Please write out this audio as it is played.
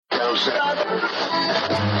You're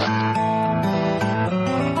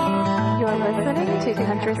listening to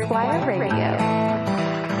Country Squire Radio.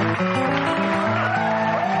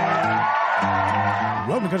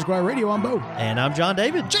 Welcome to Country Squire Radio. I'm Bo. And I'm John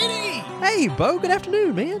David. JD! Hey, Bo. Good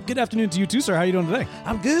afternoon, man. Good afternoon to you too, sir. How you doing today?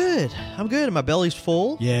 I'm good. My belly's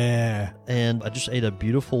full. Yeah. And I just ate a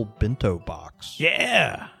beautiful bento box.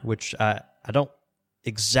 Yeah. Which I don't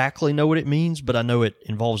exactly know what it means, but I know it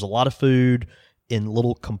involves a lot of food in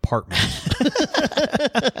little compartments.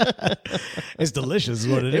 It's delicious is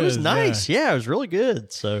what it is. It was nice. Yeah, it was really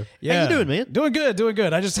good. So, how you doing, man? Doing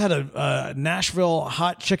good. I just had a Nashville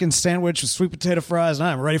hot chicken sandwich with sweet potato fries, and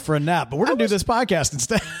I'm ready for a nap. But we're going to do this podcast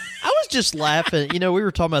instead. I was just laughing. You know, we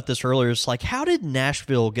were talking about this earlier. It's like, how did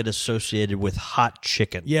Nashville get associated with hot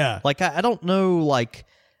chicken? Yeah. Like, I don't know. Like,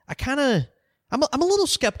 I'm a little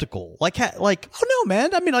skeptical. Oh no,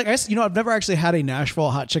 man. I mean, like, I've never actually had a Nashville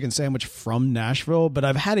hot chicken sandwich from Nashville, but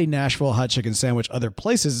I've had a Nashville hot chicken sandwich other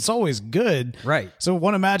places. It's always good, right? So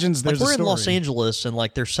one imagines there's we're a story. in Los Angeles and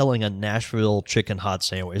like they're selling a Nashville chicken hot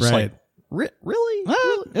sandwich. It's right? Like, really?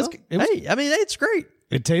 Well, It's great.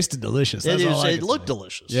 It tasted delicious. It looked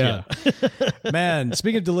delicious. Yeah. Man,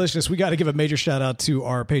 speaking of delicious, we got to give a major shout out to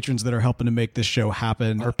our patrons that are helping to make this show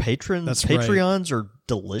happen. Our patrons, That's Patreons are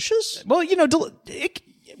delicious? Well,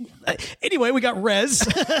 anyway, we got Rez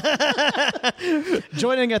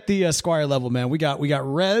joining at the Squire level, man. We got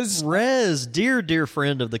Rez. Rez, dear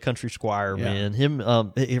friend of the Country Squire, man. Him,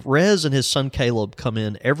 Rez and his son Caleb come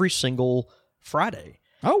in every single Friday.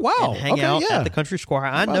 Oh, wow. And hang out at the Country Squire.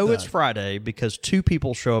 I know it's Friday because two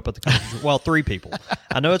people show up at the Country Well, three people.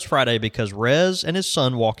 I know it's Friday because Rez and his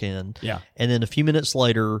son walk in. Yeah. And then a few minutes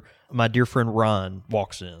later, my dear friend Ron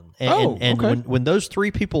walks in. And when those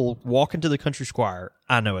three people walk into the Country Squire,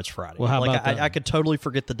 I know it's Friday. Well, how about that? I could totally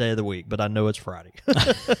forget the day of the week, but I know it's Friday.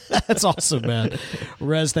 That's awesome, man.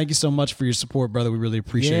 Rez, thank you so much for your support, brother. We really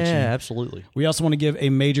appreciate you. Yeah, absolutely. We also want to give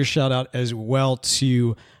a major shout out as well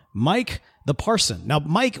to Mike the Parson. Now,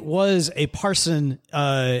 Mike was a parson,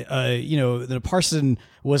 the parson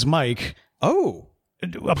was Mike. Oh.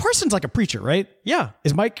 A parson's like a preacher, right? Yeah.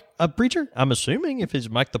 Is Mike a preacher? I'm assuming if he's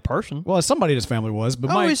Mike the Parson. Well, somebody in his family was, but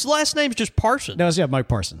Mike... his last name's just Parson. No, yeah, Mike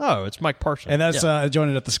Parson. Oh, it's Mike Parson. And that's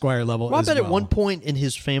joining at the Squire level. Well, I bet at one point in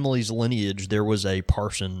his family's lineage, there was a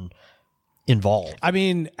Parson involved. I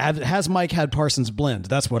mean, has Mike had Parsons Blend?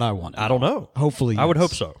 That's what I want. I don't know. Hopefully, I would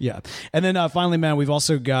hope so. Yeah. And then finally, man, we've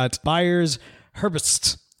also got Byers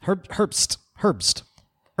Herbst.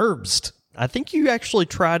 I think you actually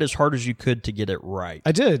tried as hard as you could to get it right.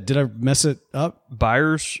 I did. Did I mess it up?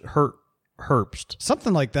 Byers Herbst.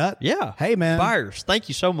 Something like that. Yeah. Hey, man. Byers, thank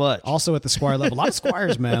you so much. Also at the Squire level. A lot of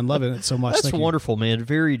Squires, man. Loving it so much. That's wonderful, man.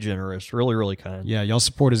 Very generous. Really, really kind. Yeah, y'all's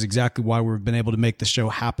support is exactly why we've been able to make the show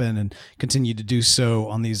happen and continue to do so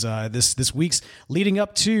on these this week's leading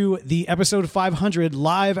up to the episode 500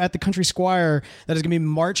 live at the Country Squire. That is going to be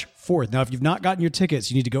March 4th. Now, if you've not gotten your tickets,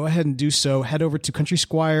 you need to go ahead and do so. Head over to Country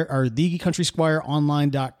Squire or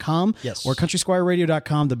thecountrysquireonline.com or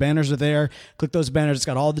countrysquireradio.com. The banners are there. Click those banners. It's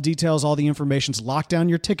got all the details, all the information. Lock down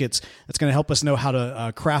your tickets. That's going to help us know how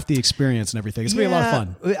to craft the experience and everything. It's going to be a lot of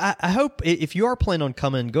fun. I hope if you are planning on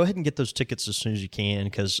coming, go ahead and get those tickets as soon as you can,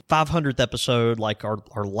 because 500th episode, like our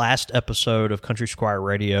last episode of Country Squire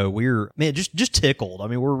Radio, we're just tickled. I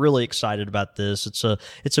mean, we're really excited about this. It's a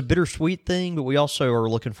bittersweet thing, but we also are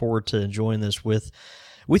looking forward to enjoying this with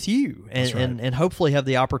you and hopefully have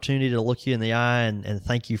the opportunity to look you in the eye and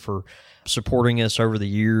thank you for supporting us over the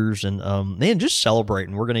years and just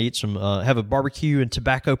celebrating. We're going to eat some have a barbecue and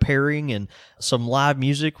tobacco pairing and some live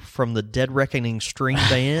music from the Dead Reckoning String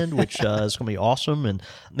Band, which is going to be awesome. And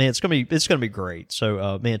man, it's going to be great.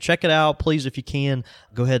 So check it out, please. If you can,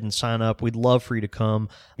 go ahead and sign up. We'd love for you to come.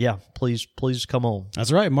 Yeah, please come on.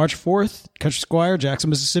 That's right. March 4th, Country Squire,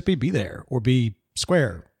 Jackson, Mississippi. Be there or be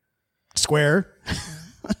square.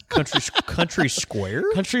 Country Square?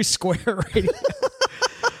 Country Square Radio.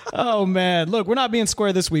 Oh, man. Look, we're not being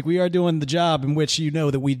square this week. We are doing the job in which you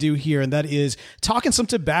know that we do here, and that is talking some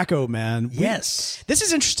tobacco, man. Yes. This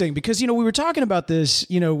is interesting because, we were talking about this,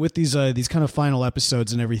 with these kind of final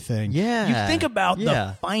episodes and everything. Yeah. You think about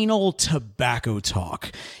the final tobacco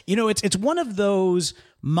talk. It's one of those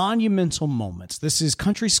monumental moments. This is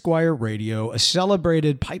Country Squire Radio, a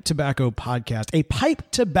celebrated pipe tobacco podcast,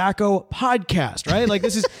 right? Like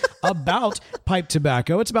this is about pipe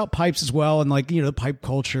tobacco. It's about pipes as well. And the pipe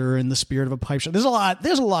culture and the spirit of a pipe shop. There's a lot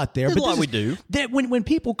there. There's a lot we do. That when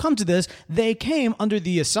people come to this, they came under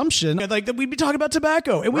the assumption that we'd be talking about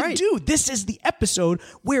tobacco. And we do. This is the episode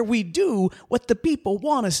where we do what the people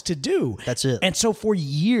want us to do. That's it. And so for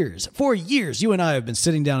years, you and I have been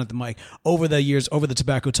sitting down at the mic over the tobacco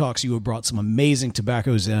Tobacco Talks. You have brought some amazing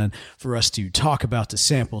tobaccos in for us to talk about, to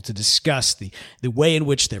sample, to discuss the way in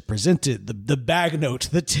which they're presented, the bag note,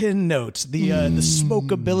 the tin note, the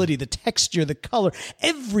smokability, the texture, the color,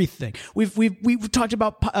 everything. We've talked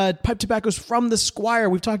about pipe tobaccos from the Squire.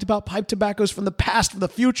 We've talked about pipe tobaccos from the past, from the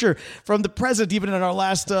future, from the present, even in our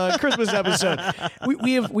last Christmas episode.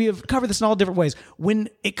 We have covered this in all different ways. When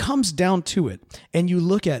it comes down to it, and you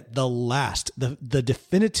look at the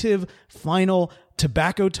definitive final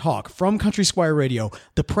tobacco talk from Country Squire Radio,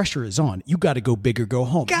 the pressure is on. You got to go big or go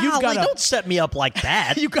home. Golly, don't set me up like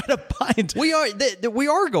that. You got to find. We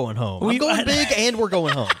are going home. I'm going big, and we're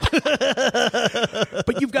going home.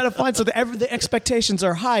 But you've got to find so that the expectations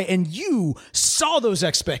are high, and you saw those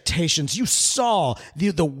expectations. You saw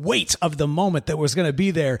the weight of the moment that was going to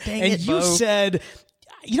be there, and you Bo. said,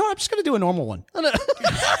 "You know what? I'm just going to do a normal one."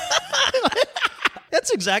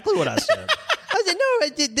 That's exactly what I said.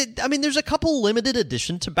 I mean, there's a couple limited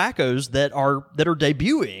edition tobaccos that are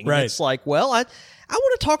debuting. Right. And it's like, well, I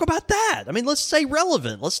want to talk about that. I mean, let's stay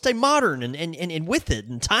relevant. Let's stay modern and with it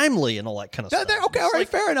and timely and all that kind of stuff. Okay, all right,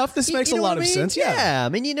 fair enough. This makes a lot of sense. Yeah. I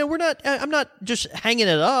mean, we're not. I'm not just hanging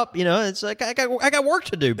it up. It's like I got work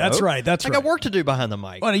to do. Bo. That's right. I got work to do behind the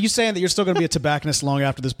mic. Well, are you saying that you're still going to be a tobacconist long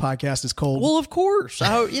after this podcast is cold? Well, of course.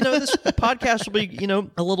 This podcast will be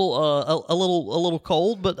a little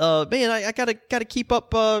cold, but man, I gotta keep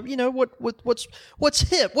up. What's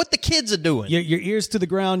hip? What the kids are doing. Your ears to the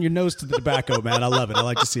ground, your nose to the tobacco, man. I love it. I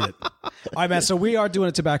like to see it. All right, man. So we are doing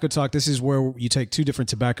a tobacco talk. This is where you take two different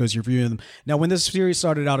tobaccos, you're reviewing them. Now, when this series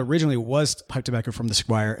started out, originally it was pipe tobacco from the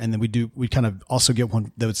Squire, and then we kind of also get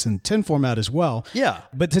one that's in tin format as well. Yeah.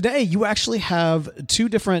 But today you actually have two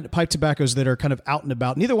different pipe tobaccos that are kind of out and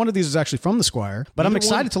about. Neither one of these is actually from the Squire, but I'm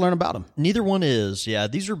excited to learn about them. Neither one is. Yeah,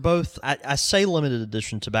 these are both. I say limited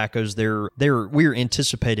edition tobaccos. We're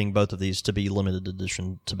anticipating both of these to be limited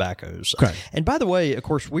edition tobaccos. Okay. And by the way, of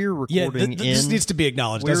course, we're recording this needs to be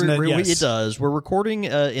acknowledged, doesn't it? Yes. It does. We're recording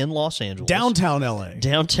in Los Angeles, downtown LA.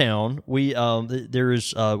 Downtown. We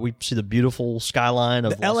we see the beautiful skyline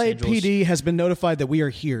of the Los LAPD Angeles. has been notified that we are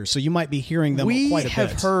here, so you might be hearing them quite a bit. We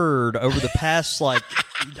have heard over the past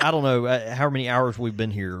I don't know how many hours we've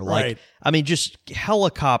been here. Right. I mean, just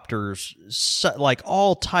helicopters,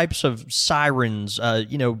 all types of sirens,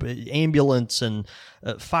 ambulance and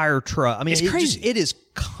fire truck. I mean, it's crazy. It is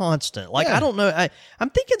constant. Yeah. I don't know. I'm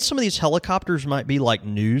thinking some of these helicopters might be like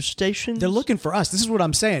news stations. They're looking for us. This is what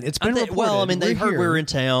I'm saying. It's been reported. Well, I mean, they heard we were in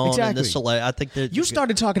town. Exactly. And I think that you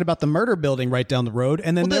started talking about the murder building right down the road,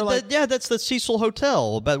 and then that's the Cecil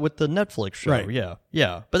Hotel, but with the Netflix show. Right.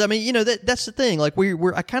 Yeah. But I mean, that's the thing. Like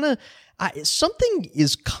something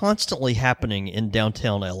is constantly happening in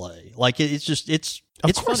downtown LA. Like it's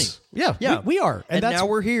funny. Yeah. We are. And now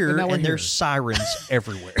we're here, and there's sirens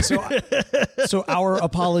everywhere. So our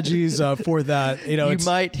apologies for that. You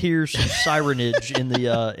might hear some sirenage in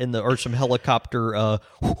the or some helicopter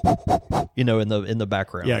in the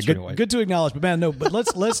background. Yeah, so anyway. good to acknowledge. But man, no, but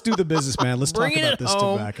let's do the business, man. Let's talk about this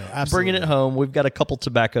tobacco. Absolutely. Bringing it home. We've got a couple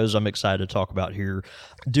tobaccos I'm excited to talk about here,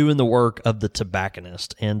 doing the work of the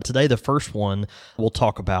tobacconist. And today the first one we'll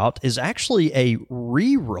talk about is actually a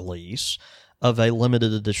re-release of a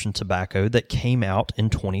limited edition tobacco that came out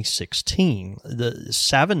in 2016. The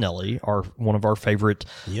Savinelli are one of our favorite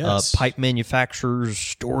pipe manufacturers,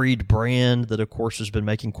 storied brand that, of course, has been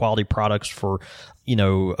making quality products for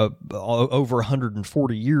over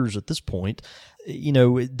 140 years at this point.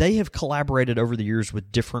 They have collaborated over the years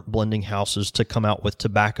with different blending houses to come out with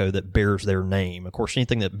tobacco that bears their name. Of course,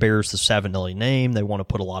 anything that bears the Savinelli name, they want to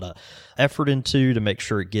put a lot of effort into to make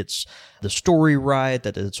sure it gets the story right,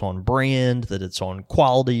 that it's on brand, that it's on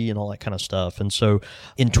quality and all that kind of stuff. And so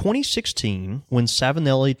in 2016, when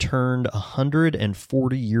Savinelli turned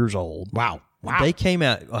 140 years old, wow, they came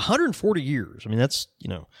out 140 years. I mean, that's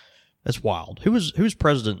wild. Who's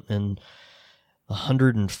president in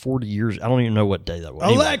 140 years? I don't even know what day that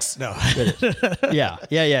was. Lex! No.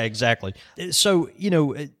 Yeah, exactly. So,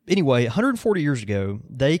 anyway, 140 years ago,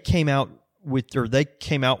 they came out with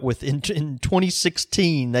in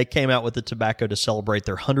 2016, they came out with the tobacco to celebrate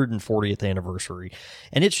their 140th anniversary.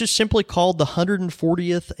 And it's just simply called the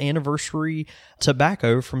 140th anniversary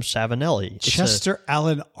tobacco from Savinelli. Chester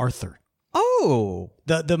Alan Arthur. Oh,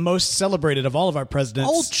 the most celebrated of all of our presidents.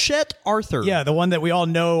 Old Chet Arthur. Yeah, the one that we all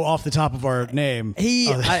know off the top of our name.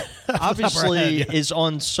 He obviously is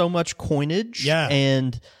on so much coinage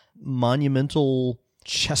and monumental.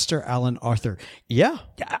 Chester Alan Arthur. Yeah.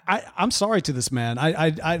 I'm sorry to this man.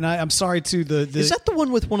 I'm sorry to the Is that the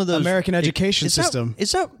one with one of those American education system?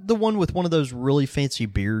 Is that the one with one of those really fancy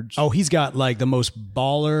beards? Oh, he's got like the most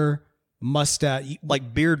baller mustache,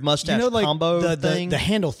 like beard mustache like combo the thing, the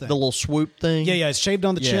handle thing, the little swoop thing. Yeah, it's shaved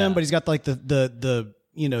on the chin, but he's got like the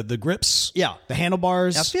the grips, the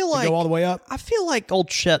handlebars. I feel like go all the way up. I feel like old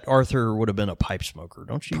Chet Arthur would have been a pipe smoker,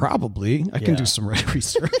 don't you? Probably. I can do some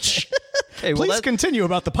research. Okay, well, Please continue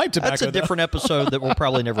about the pipe tobacco. That's a different episode that will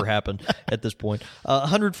probably never happen at this point.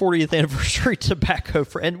 140th anniversary tobacco.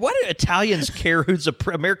 And why do Italians care who the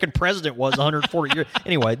American president was 140 years?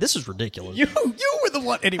 Anyway, this is ridiculous. You were the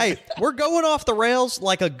one. Anyway. Hey, we're going off the rails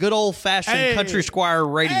like a good old-fashioned Country Squire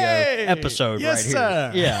radio episode right here.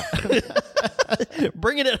 Sir. Yeah.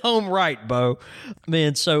 Bringing it home right, Bo.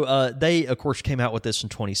 Man, so they, of course, came out with this in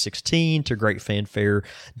 2016 to great fanfare.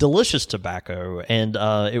 Delicious tobacco, and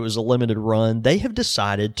it was a limited run. They have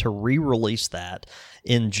decided to re-release that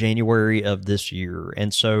in January of this year.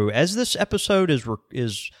 And so as this episode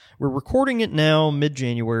is we're recording it now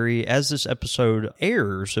mid-January. As this episode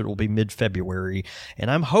airs, it will be mid-February.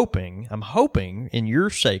 And I'm hoping in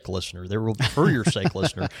your sake, listener, there will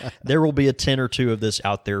be a 10 or 2 of this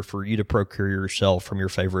out there for you to procure yourself from your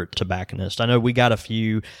favorite tobacconist. I know we got a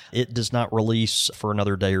few. It does not release for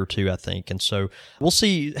another day or 2, I think. And so we'll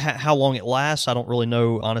see how long it lasts. I don't really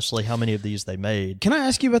know, honestly, how many of these they made. Can I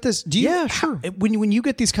ask you about this? Sure. When you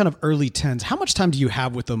get these kind of early 10s, how much time do you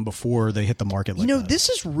have with them before they hit the market like that? This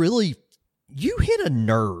is really, you hit a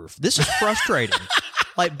nerve. This is frustrating.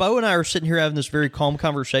 Like, Bo and I are sitting here having this very calm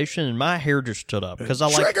conversation, and my hair just stood up because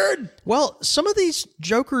I triggered. Well, some of these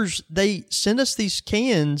jokers, they send us these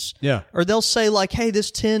cans, or they'll say like, "Hey,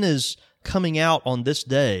 this 10 is coming out on this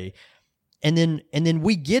day," and then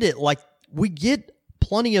we get it. Like, we get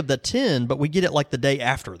plenty of the 10, but we get it like the day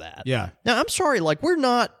after that. Yeah. Now, I'm sorry, like, we're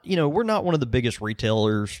not one of the biggest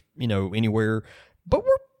retailers, anywhere, but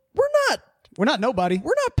we're not nobody.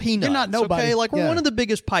 We're not peanuts. You're not nobody. Okay? Like, we're one of the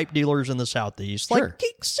biggest pipe dealers in the Southeast. Sure. Like,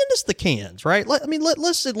 send us the cans, right?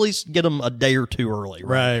 Let's at least get them a day or 2 early.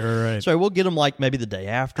 Right. So we'll get them like maybe the day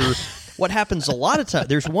after. What happens a lot of times,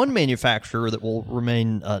 there's one manufacturer that will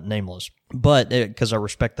remain nameless, but because I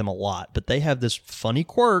respect them a lot, but they have this funny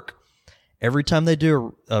quirk. Every time they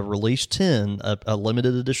do a release 10, a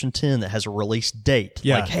limited edition 10 that has a release date,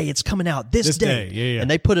 like, hey, it's coming out this day. Yeah. And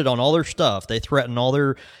they put it on all their stuff. They threaten all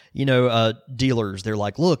their, dealers. They're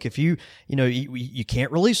like, look, if you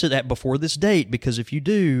can't release it before this date, because if you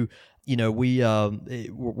do,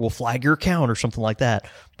 we'll flag your account or something like that.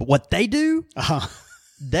 But what they do,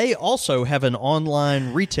 they also have an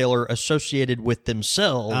online retailer associated with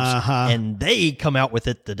themselves, and they come out with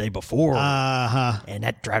it the day before, and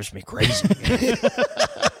that drives me crazy.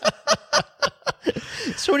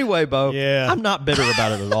 So anyway, Bo, I'm not bitter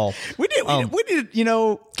about it at all. We did,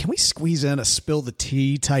 can we squeeze in a spill the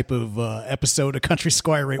tea type of episode of Country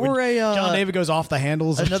Squire Radio? Or John David goes off the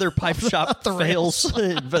handles. Another pipe shop fails,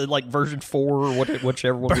 like version 4 or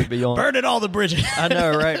whichever one would be on. Burn it all the bridges. I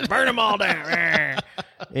know, right? Burn them all down.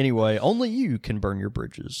 Anyway, only you can burn your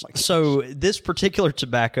bridges. So this particular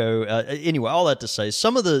tobacco, anyway, all that to say,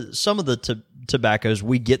 some of the tobaccos,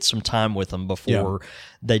 we get some time with them before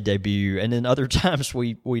they debut, and then other times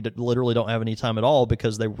we literally don't have any time at all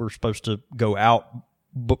because they were supposed to go out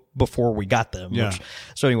before we got them.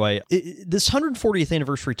 So anyway, this 140th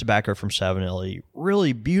anniversary tobacco from Savinelli,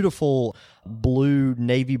 really beautiful blue,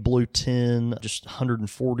 navy blue tin, just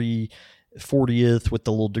 140th with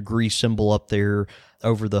the little degree symbol up there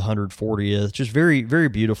over the 140th. Just very, very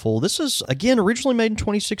beautiful. This is, again, originally made in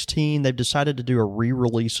 2016. They've decided to do a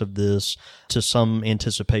re-release of this to some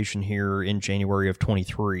anticipation here in January of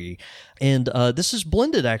 23. And this is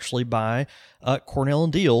blended, actually, by Cornell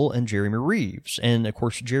and Deal and Jeremy Reeves. And, of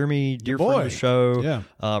course, Jeremy, dear friend of the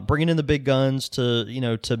show, bringing in the big guns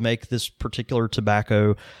to make this particular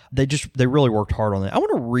tobacco. They really worked hard on that. I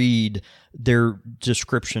want to read their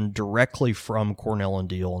description directly from Cornell and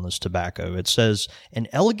Deal on this tobacco. It says, an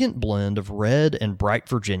elegant blend of red and bright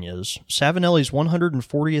Virginias, Savinelli's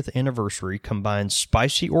 140th anniversary combines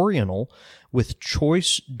spicy Oriental with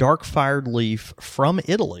choice dark-fired leaf from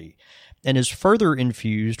Italy and is further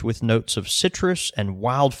infused with notes of citrus and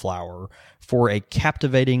wildflower for a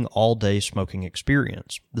captivating all-day smoking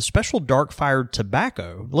experience. The special dark-fired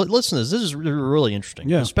tobacco, listen to this is really interesting.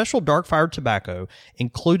 The special dark-fired tobacco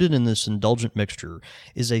included in this indulgent mixture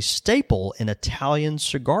is a staple in Italian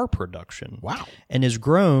cigar production. Wow. And is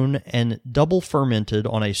grown and double fermented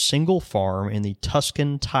on a single farm in the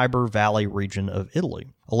Tuscan Tiber Valley region of Italy,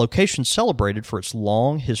 a location celebrated for its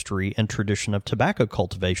long history and tradition of tobacco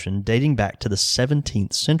cultivation dating back to the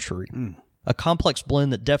 17th century. A complex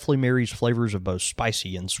blend that deftly marries flavors of both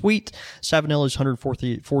spicy and sweet, Savinelli's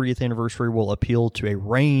 140th anniversary will appeal to a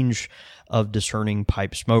range of discerning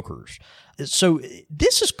pipe smokers. So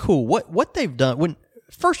this is cool. What they've done,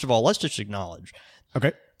 first of all, let's just acknowledge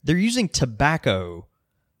Okay. they're using tobacco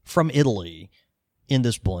from Italy in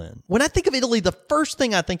this blend. When I think of Italy, the first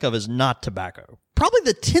thing I think of is not tobacco. Probably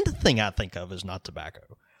the 10th thing I think of is not tobacco.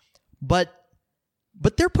 But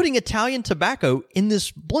they're putting Italian tobacco in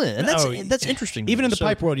this blend. And that's interesting. Even in the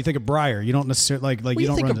pipe world, you think of Briar. You don't necessarily like you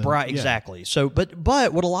don't think run of Briar exactly. So, but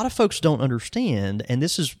what a lot of folks don't understand, and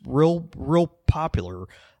this is real popular,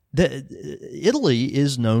 that Italy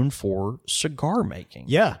is known for cigar making.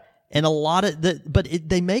 Yeah. And a lot of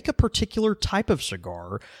they make a particular type of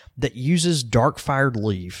cigar that uses dark fired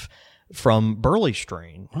leaf from Burley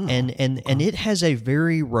strain, and it has a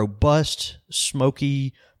very robust,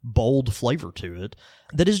 smoky, bold flavor to it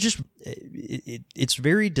that is just it's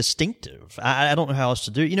very distinctive. I don't know how else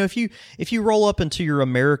to do it. You know, if you roll up into your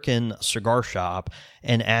American cigar shop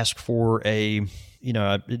and ask for a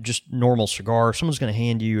just normal cigar, someone's going to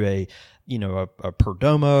hand you a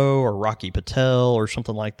Perdomo or Rocky Patel or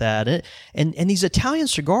something like that. And these Italian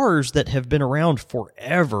cigars that have been around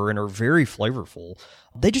forever and are very flavorful,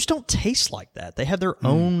 they just don't taste like that. They have their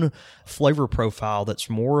own flavor profile that's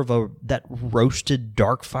more of that roasted,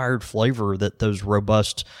 dark-fired flavor that those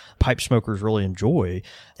robust pipe smokers really enjoy.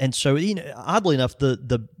 And so, oddly enough,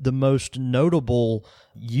 the most notable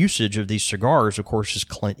usage of these cigars, of course, is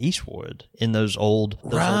Clint Eastwood in those old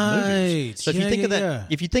movies. So if you think of that,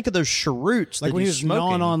 if you think of those cheroots, like when he was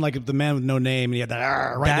gnawing on like the Man with No Name, and he had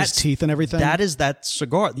that right in his teeth and everything. That is that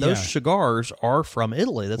cigar. Those cigars are from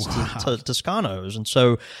Italy. That's Toscanos, and so.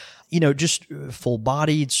 Just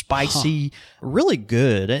full-bodied, spicy, really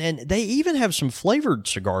good. And they even have some flavored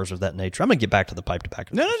cigars of that nature. I'm going to get back to the pipe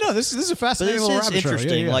tobacco. No. This is a fascinating little rabbit trail.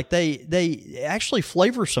 Interesting. Yeah. Like they actually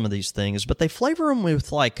flavor some of these things, but they flavor them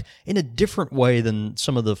with in a different way than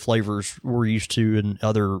some of the flavors we're used to in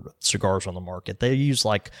other cigars on the market. They use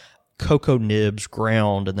cocoa nibs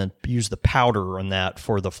ground and then use the powder on that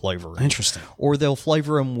for the flavor. Interesting. Or they'll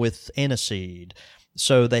flavor them with aniseed.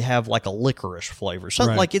 So they have a licorice flavor. So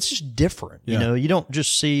it's just different. Yeah. You don't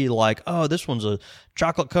just see this one's a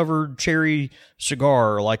chocolate covered cherry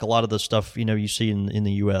cigar like a lot of the stuff, you see in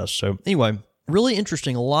the US. So anyway, really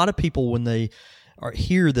interesting. A lot of people when they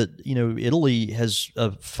hear that, Italy has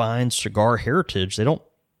a fine cigar heritage, they don't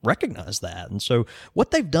recognize that. And so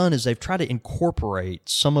what they've done is they've tried to incorporate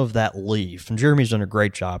some of that leaf, and Jeremy's done a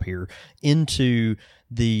great job here, into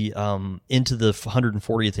the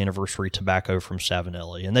 140th anniversary tobacco from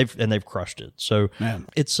Savinelli, and they've crushed it. So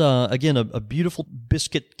it's again a beautiful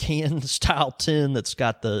biscuit can style tin that's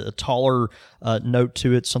got a taller note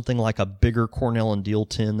to it, something like a bigger Cornell and Diehl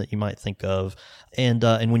tin that you might think of. And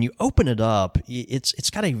when you open it up, it's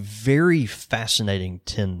got a very fascinating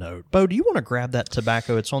tin note. Bo, do you want to grab that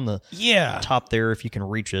tobacco? It's on the top there if you can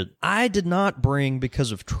reach it. I did not bring,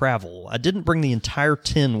 because of travel, I didn't bring the entire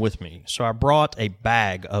tin with me, so I brought a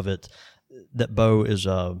bag of it that Bo is.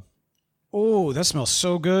 Oh, that smells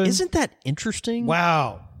so good! Isn't that interesting?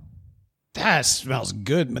 Wow. That smells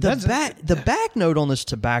good. But the bag note on this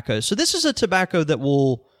tobacco. So this is a tobacco that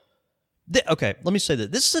will. Okay, let me say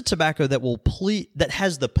that this is a tobacco that that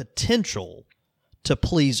has the potential to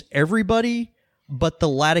please everybody, but the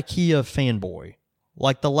Latakia fanboy.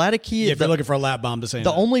 Like the Latakia. If you're looking for a lap bomb to say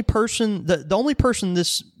the only person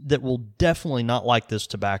that will definitely not like this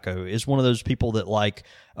tobacco is one of those people that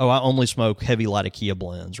I only smoke heavy Latakia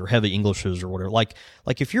blends or heavy Englishes or whatever. Like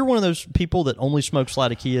if you're one of those people that only smokes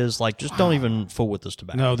Latakias, just don't even fool with this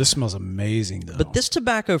tobacco. No, this smells amazing though. But this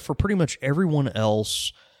tobacco, for pretty much everyone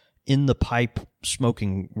else in the pipe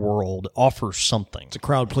smoking world, offers something. It's a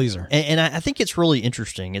crowd pleaser. And I think it's really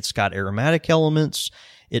interesting. It's got aromatic elements.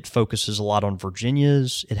 It focuses a lot on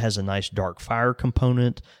Virginias. It has a nice dark fire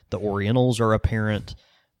component. The Orientals are apparent.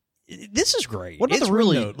 This is great. What about it's the room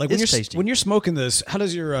really, note? tasty. When you're smoking this, how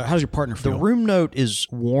does your partner feel? The room note is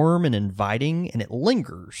warm and inviting, and it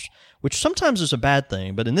lingers, which sometimes is a bad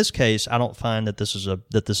thing. But in this case, I don't find that this is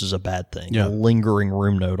a bad thing. Yeah. A lingering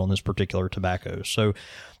room note on this particular tobacco. So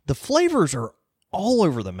the flavors are all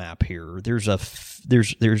over the map here. It's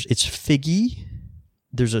figgy.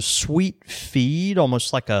 There's a sweet feed,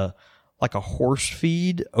 almost like a horse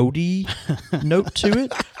feed, Odie note to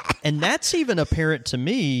it. And that's even apparent to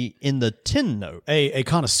me in the tin note. A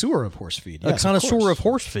connoisseur of horse feed. Yes, a connoisseur of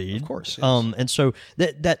horse feed. Of course. Yes. And so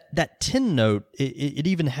that tin note, it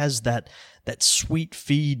even has that sweet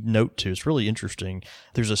feed note to it. It's really interesting.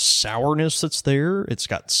 There's a sourness that's there. It's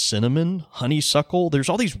got cinnamon, honeysuckle. There's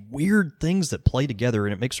all these weird things that play together,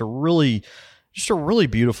 and it makes a really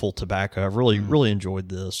beautiful tobacco. I've really enjoyed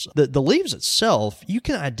this. The leaves itself, you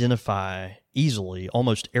can identify easily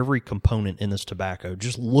almost every component in this tobacco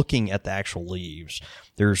just looking at the actual leaves.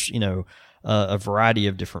 There's, a variety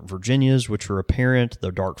of different Virginias, which are apparent.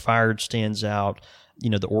 The dark fired stands out.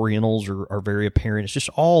 The Orientals are very apparent. It's just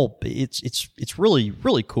it's really,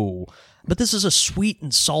 really cool. But this is a sweet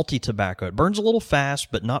and salty tobacco. It burns a little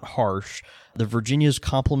fast, but not harsh. The Virginias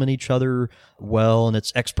complement each other well, and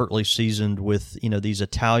it's expertly seasoned with, these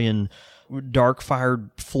Italian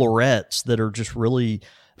dark-fired florets that are just really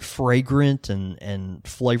fragrant and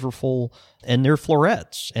flavorful, and they're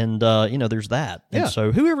florets, and there's that. And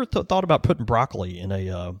so whoever thought about putting broccoli in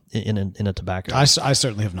a tobacco? I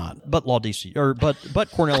certainly have not. But but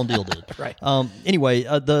Cornell and Deal did. Right. Anyway,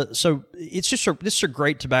 so it's just this is a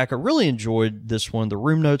great tobacco. Really enjoyed this one. The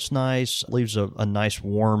room note's nice. Leaves a nice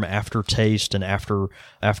warm aftertaste and after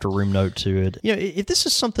room note to it. If this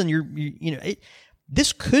is something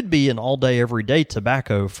this could be an all day every day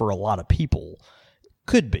tobacco for a lot of people.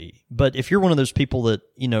 Could be. But if you're one of those people that,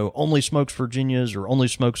 only smokes Virginias or only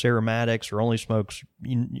smokes aromatics or only smokes,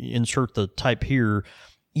 insert the type here,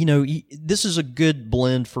 this is a good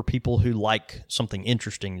blend for people who like something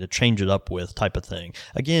interesting to change it up with type of thing.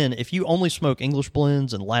 Again, if you only smoke English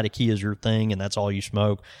blends and Latakia is your thing and that's all you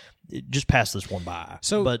smoke, just pass this one by.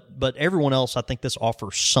 So, but everyone else, I think this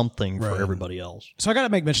offers something for everybody else. So I got to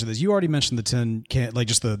make mention of this. You already mentioned the tin can, like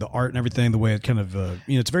just the art and everything, the way it kind of,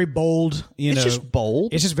 it's very bold. It's just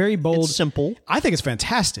bold. It's just very bold. It's simple. I think it's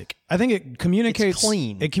fantastic. I think it communicates It's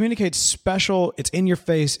clean. It communicates special. It's in your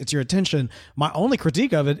face. It's your attention. My only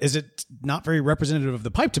critique of it is it's not very representative of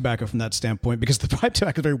the pipe tobacco from that standpoint, because the pipe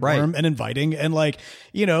tobacco is very warm and inviting, and you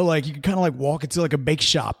can kind of walk into a bake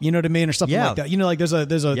shop, you know what I mean, or something like that.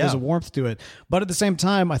 There's a warmth to it, but at the same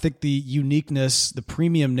time, I think the uniqueness, the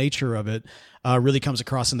premium nature of it, really comes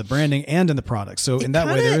across in the branding and in the product. So in that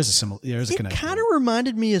way, there is a connection. It kind of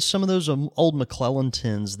reminded me of some of those old McClellan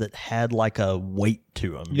tins that had a weight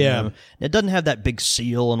to them. Yeah, it doesn't have that big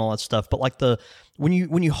seal and all that stuff, but when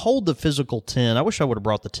you hold the physical tin, I wish I would have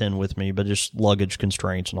brought the tin with me, but just luggage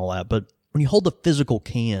constraints and all that. But when you hold the physical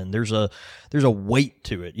can, there's a weight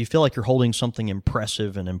to it. You feel like you're holding something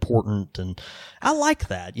impressive and important, and I like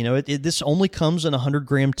that. This only comes in a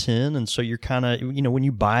 100-gram tin, and so you're kind of, when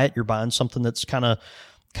you buy it, you're buying something that's kind of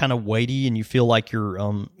weighty, and you feel like you're,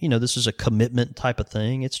 this is a commitment type of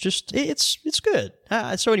thing. It's just, it's good.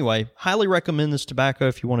 So anyway, highly recommend this tobacco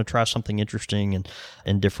if you want to try something interesting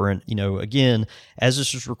and different. Again, as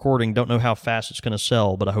this is recording, don't know how fast it's going to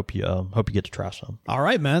sell, but I hope you get to try some. All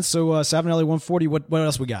right, man. So Savinelli 140. What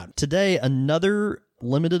else we got today? Another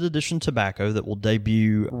limited edition tobacco that will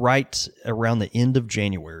debut right around the end of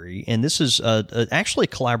January, and this is actually a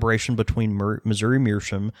collaboration between Missouri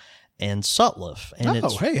Meerschaum and Sutliff. And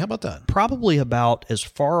hey, how about that? Probably about as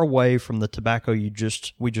far away from the tobacco we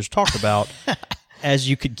just talked about as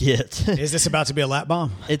you could get. Is this about to be a lap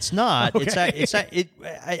bomb? It's not. Okay.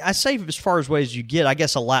 I say as far as way as you get. I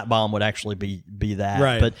guess a lap bomb would actually be that.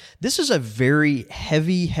 Right. But this is a very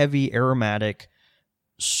heavy aromatic,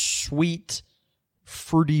 sweet,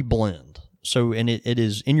 fruity blend. So, and it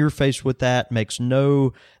is in your face with that, makes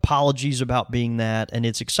no apologies about being that. And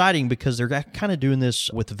it's exciting because they're kind of doing this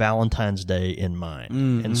with Valentine's Day in mind.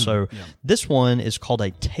 And so this one is called A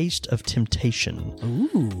Taste of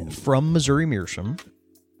Temptation from Missouri Meerschaum.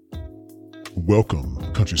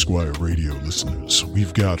 Welcome, Country Squire Radio listeners.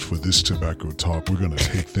 We've got for this tobacco talk, we're going to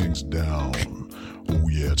take things down. Oh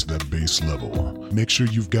yeah, to that base level. Make sure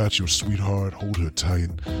you've got your sweetheart, hold her tight,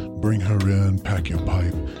 bring her in, pack your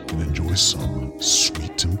pipe, and enjoy some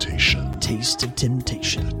sweet temptation. Taste of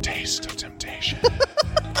Temptation. The taste of temptation.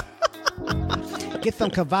 Get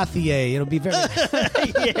some Cavassier. It'll be very...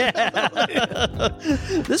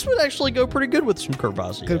 This would actually go pretty good with some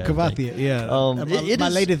Cavassier. Cavassier, yeah. My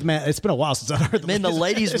ladies' man, it's been a while since I heard the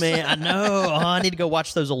ladies' man. I know. Oh, I need to go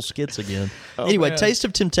watch those old skits again. Anyway, man. Taste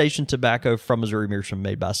of Temptation tobacco from Missouri Meerschaum,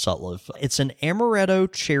 made by Sutliff. It's an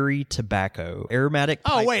amaretto cherry tobacco. Aromatic.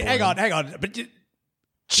 Oh, wait, hang on. But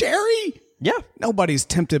cherry? Yeah. Nobody's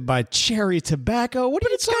tempted by cherry tobacco. What are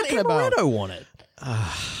you talking about? It's got amaretto on it.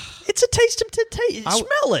 It's a taste of temptation.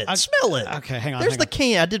 Smell it. Okay, hang on. There's the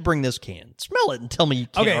can. I did bring this can. Smell it and tell me you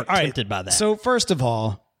aren't tempted by that. So first of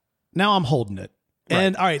all, now I'm holding it. Right.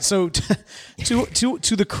 And all right, so to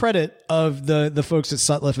the credit of the folks at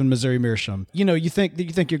Sutliff and Missouri Meerschaum, you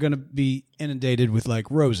think you're going to be inundated with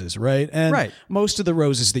roses, right? And most of the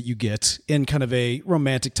roses that you get in kind of a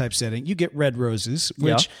romantic type setting, you get red roses,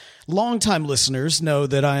 which longtime listeners know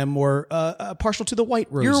that I am more partial to the white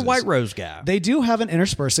roses. You're a white rose guy. They do have an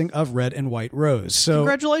interspersing of red and white rose. So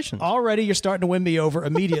congratulations. Already you're starting to win me over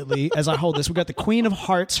immediately as I hold this. We got the Queen of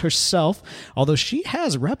Hearts herself, although she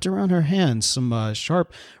has wrapped around her hands some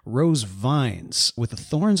sharp rose vines with the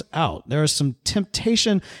thorns out. out. There is some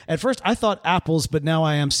temptation. At first, I thought apples, but now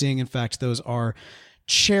I am seeing, in fact, those are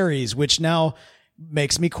cherries, which now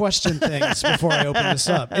makes me question things before I open this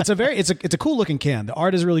up. It's a cool looking can. The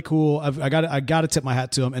art is really cool. I got to tip my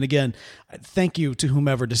hat to them. And again, thank you to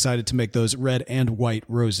whomever decided to make those red and white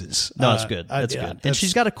roses. No, that's good. That's good. And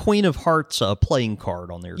she's got a Queen of Hearts playing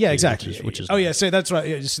card on there. Yeah, too, exactly. Which is oh nice. yeah, so that's right.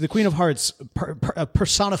 It's the Queen of Hearts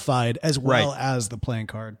personified as well as the playing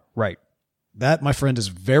card. Right. That, my friend, is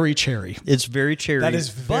very cherry. It's very cherry. That is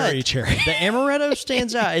very but cherry. The amaretto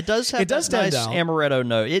stands out. It does have that stand nice out. amaretto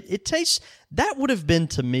note. It tastes. That would have been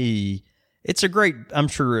to me. It's a great. I'm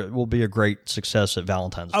sure it will be a great success at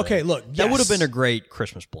Valentine's Day. Okay, look, that would have yes. been a great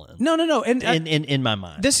Christmas blend. No, and in my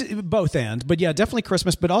mind, this both but yeah, definitely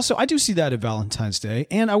Christmas, but also I do see that at Valentine's Day.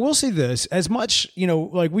 And I will say this, as much,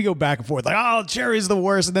 like we go back and forth, like, oh, cherry's the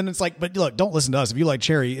worst, and then it's like, but look, don't listen to us. If you like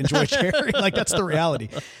cherry, enjoy cherry. Like, that's the reality.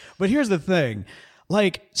 But here's the thing.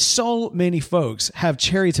 Like, so many folks have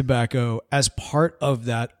cherry tobacco as part of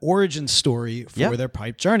that origin story for their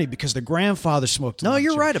pipe journey because their grandfather smoked. No,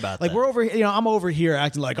 you're cherry. right about like, that. We're over here, I'm over here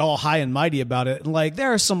acting like all high and mighty about it. And like,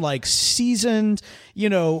 there are some like seasoned,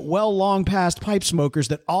 well long past pipe smokers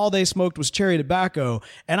that all they smoked was cherry tobacco.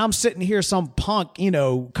 And I'm sitting here, some punk,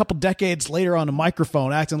 a couple decades later on a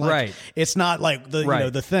microphone acting like it's not like the,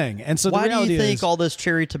 the thing. And so why the reality do you think is, all this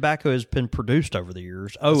cherry tobacco has been produced over the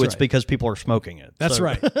years? Oh, it's because people are smoking it. That's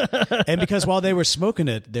right. And because while they were smoking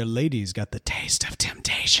it, their ladies got the taste of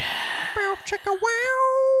temptation.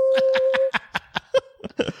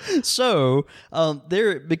 So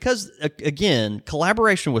because again,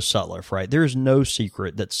 collaboration with Sutliff, right? There is no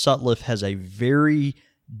secret that Sutliff has a very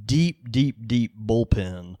deep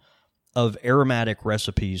bullpen of aromatic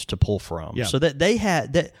recipes to pull from. Yeah. So that they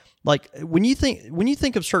had that. Like when you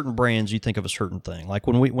think of certain brands, you think of a certain thing. Like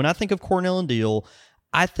when I think of Cornell and Diehl,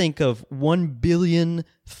 I think of 1 billion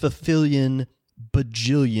fafillion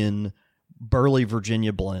bajillion Burley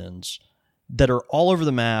Virginia blends that are all over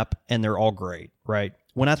the map and they're all great, right?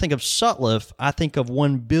 When I think of Sutliff, I think of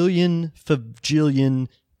 1 billion fajillion,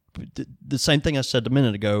 the same thing I said a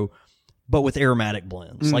minute ago, but with aromatic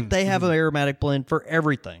blends. Like they have an aromatic blend for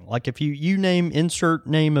everything. Like if you insert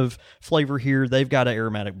name of flavor here, they've got an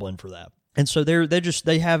aromatic blend for that. And so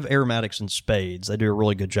they have aromatics in spades. They do a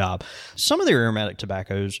really good job. Some of their aromatic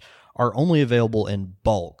tobaccos are only available in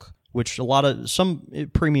bulk, which some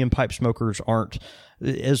premium pipe smokers aren't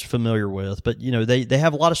as familiar with. But they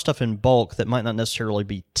have a lot of stuff in bulk that might not necessarily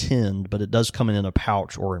be tinned, but it does come in a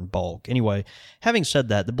pouch or in bulk. Anyway, having said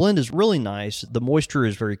that, the blend is really nice. The moisture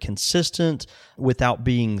is very consistent without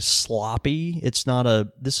being sloppy. It's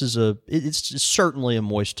certainly a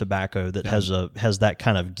moist tobacco that has that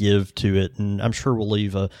kind of give to it, and I'm sure will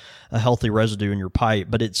leave a healthy residue in your pipe,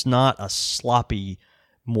 but it's not a sloppy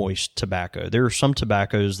moist tobacco. There are some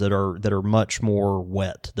tobaccos that are much more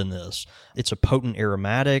wet than this. It's a potent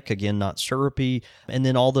aromatic, again, not syrupy, and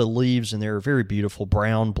then all the leaves in there are very beautiful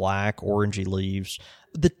brown, black, orangey leaves.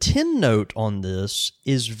 The tin note on this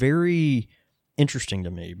is very interesting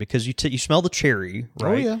to me because you smell the cherry,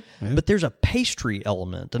 right? Oh, yeah. But there's a pastry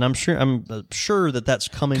element, and I'm sure that that's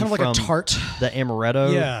coming kind of from like a tart, the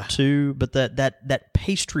amaretto too. But that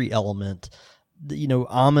pastry element,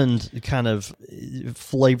 almond kind of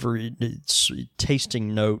flavor,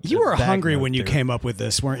 tasting note. You were hungry when you came up with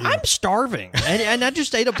this, weren't you? I'm starving, and I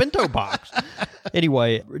just ate a bento box.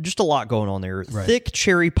 Anyway, just a lot going on there. Right. Thick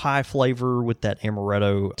cherry pie flavor with that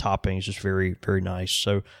amaretto topping is just very, very nice.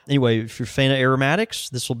 So anyway, if you're a fan of aromatics,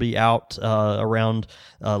 this will be out around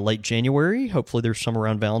late January. Hopefully there's some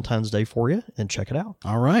around Valentine's Day for you, and check it out.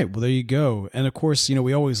 All right. Well, there you go. And of course,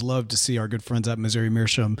 we always love to see our good friends at Missouri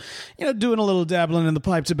Meerschaum, doing a little dabbling in the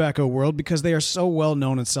pipe tobacco world because they are so well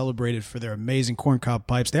known and celebrated for their amazing corncob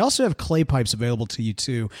pipes. They also have clay pipes available to you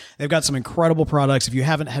too. They've got some incredible products. If you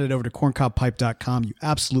haven't headed over to corncobpipe.com, you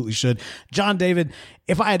absolutely should. John David,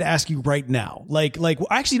 if I had to ask you right now,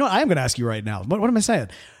 actually, I am going to ask you right now. What am I saying?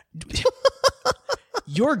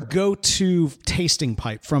 Your go-to tasting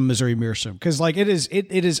pipe from Missouri Meerschaum, because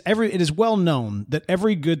it is well known that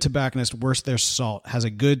every good tobacconist worth their salt has a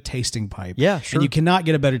good tasting pipe. Yeah, sure. And you cannot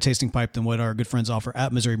get a better tasting pipe than what our good friends offer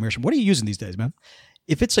at Missouri Meerschaum. What are you using these days, man?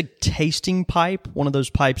 If it's a tasting pipe, one of those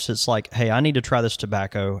pipes that's like, hey, I need to try this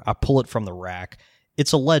tobacco, I pull it from the rack.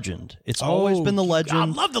 It's a Legend. It's always been the Legend. I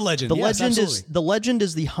love the Legend. The Yes, Legend absolutely. the Legend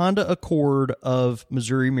is the Honda Accord of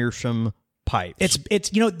Missouri Meerschaum pipes.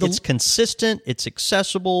 It's consistent, it's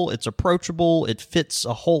accessible, it's approachable, it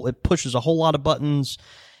pushes a whole lot of buttons.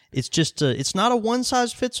 It's just it's not a one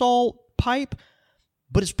size fits all pipe,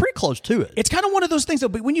 but it's pretty close to it. It's kind of one of those things, though.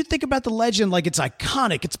 But when you think about the Legend, it's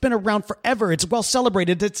iconic. It's been around forever. It's well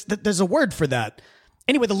celebrated. There's a word for that.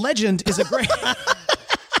 Anyway, the Legend is a great... I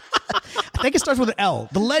think it starts with an L.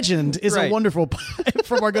 The Legend is a wonderful pipe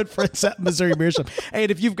from our good friends at Missouri Meerschaum. Hey,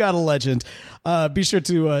 and if you've got a Legend, be sure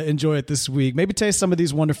to enjoy it this week. Maybe taste some of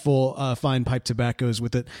these wonderful fine pipe tobaccos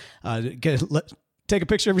with it. Take a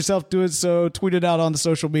picture of yourself doing so, tweet it out on the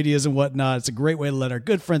social medias and whatnot. It's a great way to let our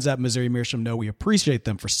good friends at Missouri Meerschaum know we appreciate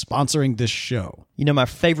them for sponsoring this show. You know, my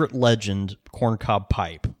favorite Legend corncob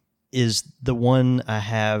pipe is the one I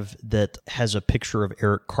have that has a picture of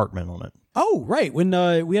Eric Cartman on it. Oh, right. When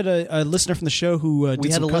we had a listener from the show who did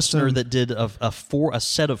we had some a custom... listener that did a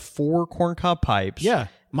set of 4 corncob pipes. Yeah,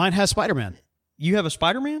 mine has Spider-Man. You have a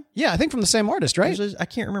Spider-Man? Yeah, I think from the same artist, right? I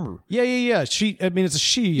can't remember. Yeah. It's a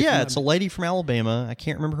she. Yeah, it's a lady from Alabama. I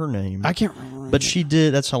can't remember her name. I can't remember. But she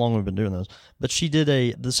did. That's how long we've been doing those. But she did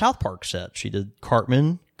the South Park set. She did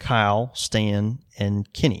Cartman, Kyle, Stan,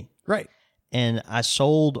 and Kenny. Right. And I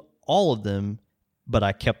sold all of them, but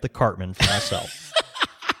I kept the Cartman for myself.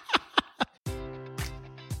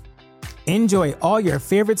 Enjoy all your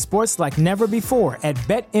favorite sports like never before at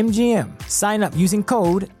BetMGM. Sign up using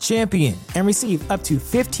code CHAMPION and receive up to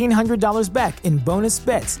 $1,500 back in bonus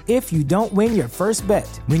bets if you don't win your first bet.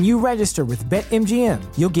 When you register with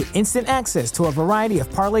BetMGM, you'll get instant access to a variety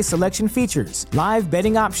of parlay selection features, live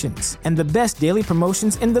betting options, and the best daily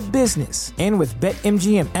promotions in the business. And with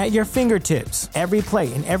BetMGM at your fingertips, every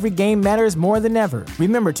play and every game matters more than ever.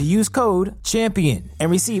 Remember to use code CHAMPION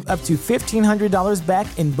and receive up to $1,500 back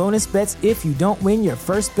in bonus bets if you don't win your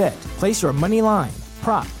first bet. Place your money line,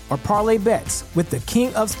 prop, or parlay bets with the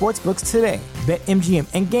king of sportsbooks today. BetMGM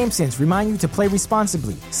and GameSense remind you to play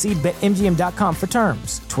responsibly. See BetMGM.com for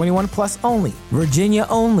terms. 21 plus only. Virginia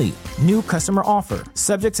only. New customer offer.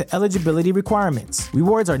 Subject to eligibility requirements.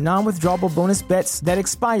 Rewards are non-withdrawable bonus bets that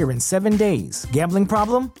expire in 7 days. Gambling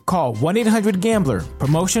problem? Call 1-800-GAMBLER.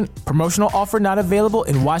 Promotional offer not available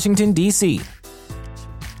in Washington, D.C.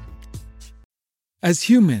 As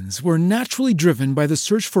humans, we're naturally driven by the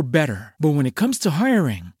search for better. But when it comes to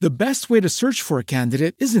hiring, the best way to search for a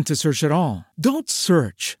candidate isn't to search at all. Don't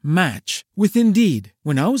search, match with Indeed.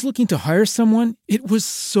 When I was looking to hire someone, it was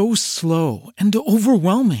so slow and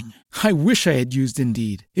overwhelming. I wish I had used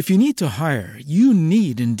Indeed. If you need to hire, you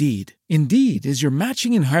need Indeed. Indeed is your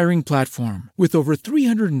matching and hiring platform with over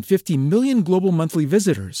 350 million global monthly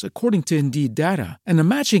visitors, according to Indeed data, and a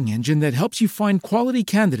matching engine that helps you find quality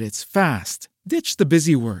candidates fast. Ditch the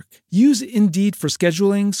busy work. Use Indeed for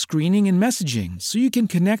scheduling, screening, and messaging so you can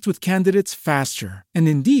connect with candidates faster. And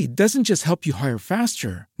Indeed doesn't just help you hire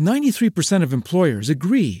faster. 93% of employers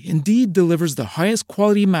agree Indeed delivers the highest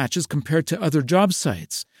quality matches compared to other job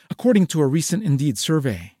sites, according to a recent Indeed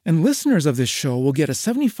survey. And listeners of this show will get a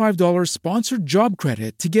 $75 sponsored job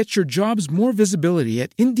credit to get your jobs more visibility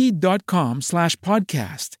at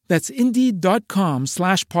Indeed.com/podcast. That's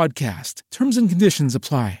Indeed.com/podcast. Terms and conditions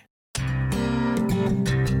apply.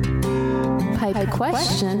 Pipe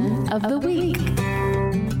question of the week.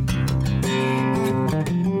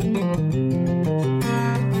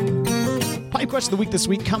 Pipe question of the week this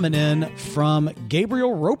week coming in from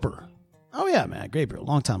Gabriel Roper. Oh yeah, man, Gabriel,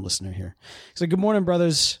 longtime listener here. So good morning,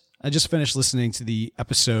 brothers. I just finished listening to the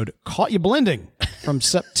episode Caught You Blending from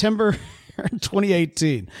September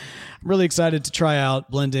 2018. I'm really excited to try out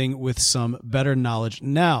blending with some better knowledge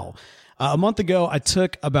now. A month ago, I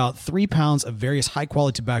took about 3 pounds of various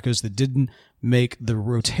high-quality tobaccos that didn't make the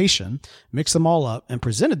rotation, mixed them all up, and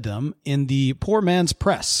presented them in the Poor Man's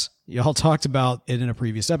Press. Y'all talked about it in a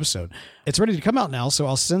previous episode. It's ready to come out now, so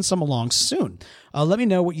I'll send some along soon. Let me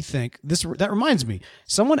know what you think. That reminds me,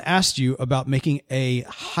 someone asked you about making a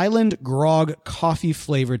Highland Grog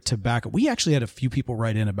coffee-flavored tobacco. We actually had a few people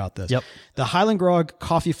write in about this. Yep. The Highland Grog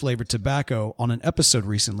coffee-flavored tobacco on an episode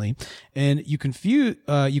recently, and you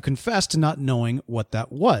confessed to not knowing what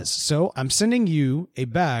that was. So I'm sending you a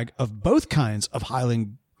bag of both kinds of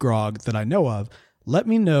Highland Grog that I know of. Let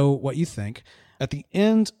me know what you think. At the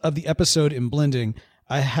end of the episode in blending,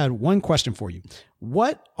 I had one question for you.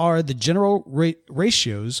 What are the general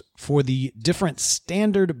ratios for the different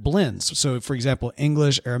standard blends? So, for example,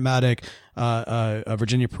 English, aromatic,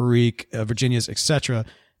 Virginia Perique, Virginias, etc.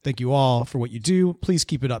 Thank you all for what you do. Please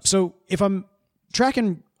keep it up. So if I'm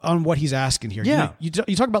tracking on what he's asking here. Yeah. You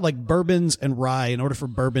talk about like bourbons and rye. In order for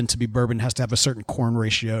bourbon to be bourbon, it has to have a certain corn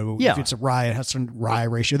ratio. Yeah. If it's a rye, it has a certain rye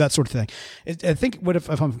ratio, that sort of thing. I think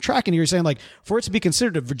if I'm tracking, you're saying like for it to be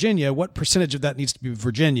considered a Virginia, what percentage of that needs to be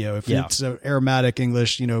Virginia? If it's aromatic,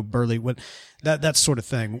 English, burley, that sort of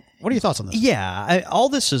thing. What are your thoughts on this? Yeah, all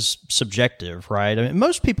this is subjective, right? I mean,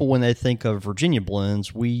 most people, when they think of Virginia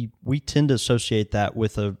blends, we tend to associate that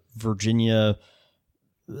with a Virginia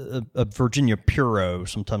a Virginia Puro,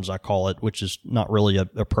 sometimes I call it, which is not really an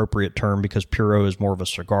appropriate term because Puro is more of a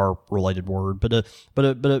cigar related word, but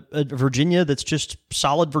a Virginia that's just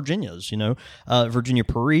solid Virginias, Virginia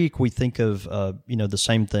Perique, we think of, the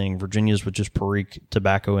same thing, Virginias with just Perique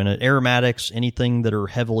tobacco in it, aromatics, anything that are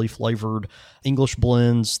heavily flavored, English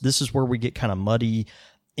blends. This is where we get kind of muddy.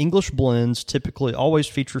 English blends typically always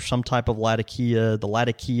feature some type of Latakia. The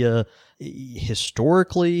Latakia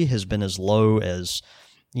historically has been as low as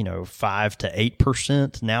 5 to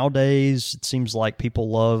 8%. Nowadays, it seems like people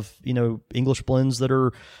love, English blends that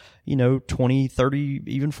are, 20, 30,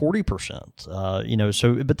 even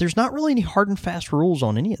 40%. But there's not really any hard and fast rules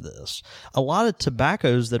on any of this. A lot of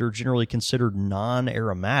tobaccos that are generally considered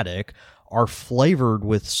non-aromatic are flavored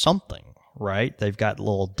with something. Right? They've got a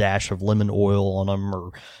little dash of lemon oil on them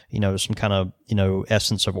or, some kind of,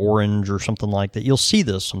 essence of orange or something like that. You'll see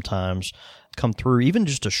this sometimes come through, even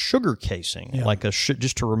just a sugar casing, like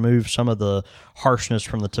just to remove some of the harshness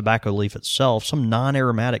from the tobacco leaf itself. Some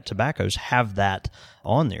non-aromatic tobaccos have that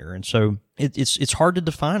on there. And so it's hard to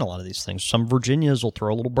define a lot of these things. Some Virginias will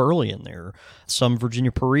throw a little burley in there. Some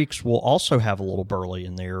Virginia Periques will also have a little burley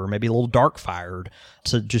in there, or maybe a little dark fired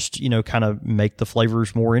to just, kind of make the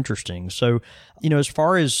flavors more interesting. So, as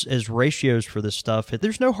far as ratios for this stuff,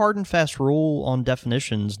 there's no hard and fast rule on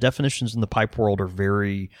definitions. Definitions in the pipe world are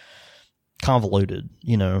very convoluted,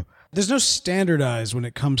 There's no standardized when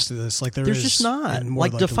it comes to this. Like there's just not.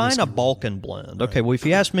 Like define a Balkan blend. Right. Okay, well, if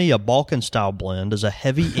you ask me, a Balkan style blend is a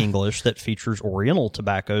heavy English that features Oriental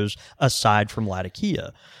tobaccos aside from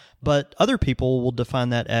Latakia. But other people will define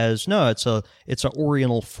that as, no, it's a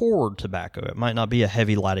Oriental forward tobacco. It might not be a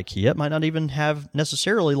heavy Latakia. It might not even have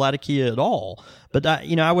necessarily Latakia at all. But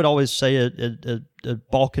I would always say a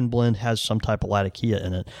Balkan blend has some type of Latakia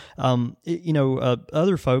in it.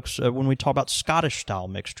 Other folks, when we talk about Scottish style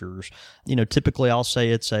mixtures, typically I'll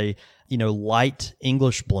say it's a light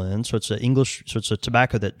English blend. So it's a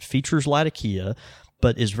tobacco that features Latakia,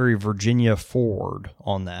 but is very Virginia forward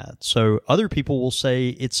on that. So other people will say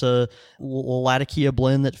it's a Latakia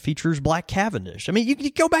blend that features Black Cavendish. I mean, you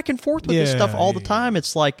go back and forth with this stuff all the time.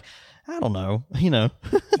 It's like, I don't know,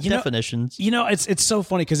 definitions. It's so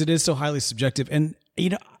funny because it is so highly subjective. And,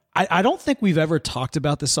 I don't think we've ever talked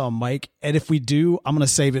about this on mic. And if we do, I'm going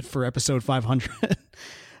to save it for episode 500.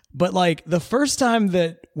 But like the first time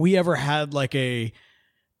that we ever had like a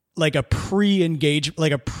pre-engage,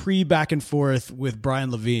 like a pre-back and forth with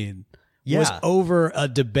Brian Levine was over a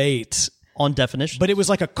debate on definitions. But it was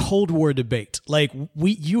like a Cold War debate. Like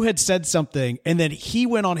you had said something and then he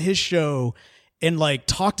went on his show and like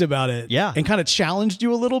talked about it and kind of challenged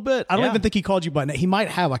you a little bit. I don't even think he called you by name. He might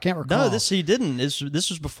have. I can't recall. No, he didn't. This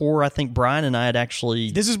was before I think Brian and I had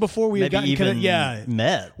actually. This is before we had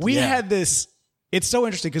met. We had this. It's so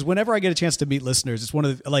interesting because whenever I get a chance to meet listeners, it's one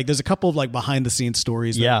of the, there's a couple of like behind the scenes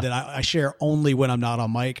stories that I share only when I'm not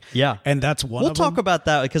on mic. Yeah. And that's one of them. We'll talk about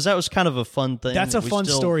that because that was kind of a fun thing. That's a fun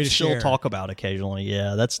story to share. Still talk about occasionally.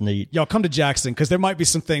 Yeah, that's neat. Y'all come to Jackson because there might be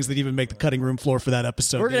some things that even make the cutting room floor for that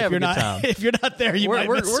episode. We're going to have a good time. If you're not there, we're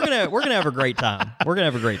going to have a great time. We're going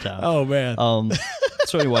to have a great time. Oh, man.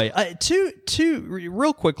 So anyway,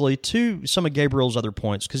 real quickly, some of Gabriel's other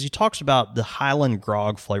points, because he talks about the Highland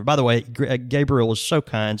Grog flavor. By the way, Gabriel was so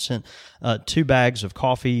kind, sent 2 bags of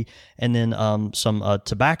coffee and then some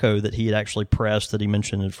tobacco that he had actually pressed that he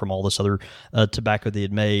mentioned from all this other tobacco that he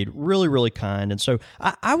had made. Really, really kind. And so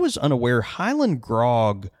I was unaware Highland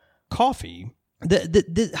Grog coffee.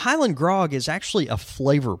 The Highland Grog is actually a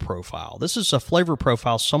flavor profile. This is a flavor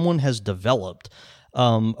profile someone has developed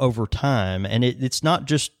over time, and it's not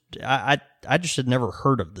just I just had never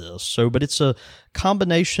heard of this. But it's a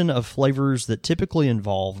combination of flavors that typically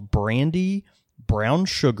involve brandy, brown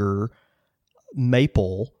sugar,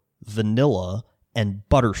 maple, vanilla, and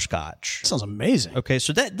butterscotch. That sounds amazing. Okay,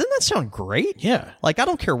 so doesn't that sound great? Yeah. Like, I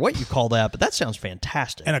don't care what you call that, but that sounds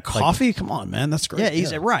fantastic. And a coffee? Come on, man. That's great.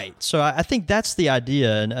 Yeah, right. So I think that's the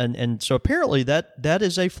idea. And so apparently that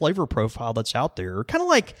is a flavor profile that's out there. Kind of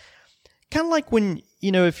like when,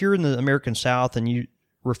 if you're in the American South and you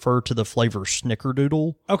refer to the flavor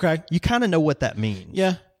snickerdoodle. Okay. You kind of know what that means.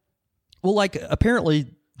 Yeah. Well,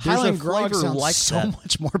 apparently Highland Grog sounds like so that.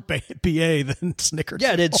 much more BA than Snickerdoodle.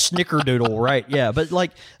 Yeah, it's Snickerdoodle, right? Yeah, but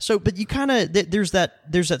but you kind of there's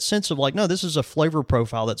that sense of no, this is a flavor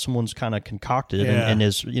profile that someone's kind of concocted and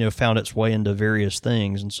has found its way into various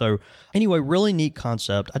things. And so anyway, really neat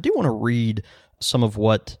concept. I do want to read some of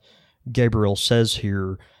what Gabriel says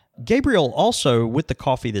here. Gabriel also, with the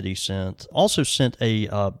coffee that he sent, also sent a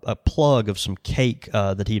plug of some cake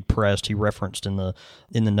that he had pressed. He referenced in the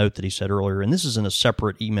note that he said earlier, and this is in a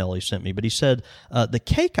separate email he sent me. But he said the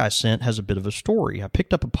cake I sent has a bit of a story. I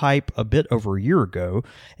picked up a pipe a bit over a year ago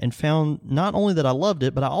and found not only that I loved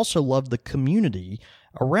it, but I also loved the community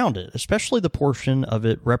around it, especially the portion of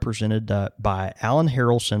it represented by Alan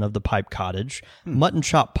Harrelson of the Pipe Cottage, Mutton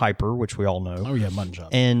Chop Piper, which we all know. Oh, yeah, Mutton Chop.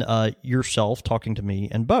 And yourself talking to me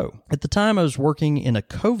and Bo. At the time, I was working in a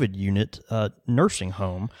COVID unit nursing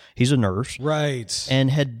home. He's a nurse. Right.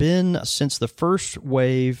 And had been since the first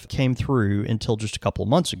wave came through until just a couple of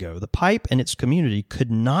months ago. The Pipe and its community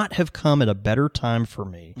could not have come at a better time for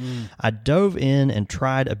me. I dove in and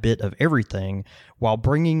tried a bit of everything while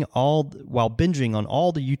binging on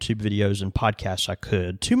all the YouTube videos and podcasts I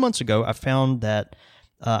could. 2 months ago, I found that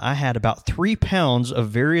I had about 3 pounds of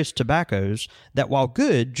various tobaccos that, while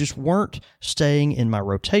good, just weren't staying in my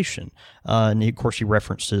rotation. And of course, he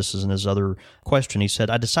referenced this in his other question. He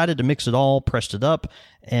said, I decided to mix it all, pressed it up,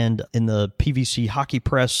 and in the PVC hockey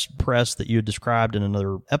press that you had described in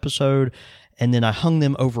another episode, and then I hung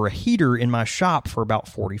them over a heater in my shop for about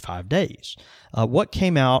 45 days. What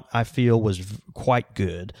came out, I feel, was quite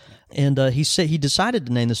good. And he said he decided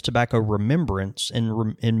to name this tobacco Remembrance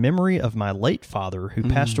in memory of my late father, who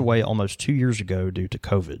passed away almost 2 years ago due to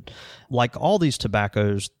COVID. Like all these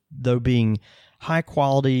tobaccos, though being high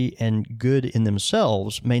quality and good in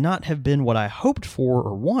themselves, may not have been what I hoped for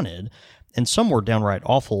or wanted, and some were downright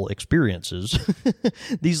awful experiences.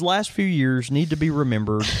 These last few years need to be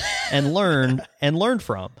remembered and learned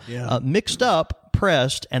from. Yeah. Mixed up,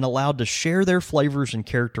 pressed, and allowed to share their flavors and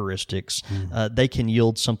characteristics, they can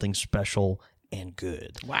yield something special and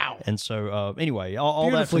good. Wow. And so, anyway, all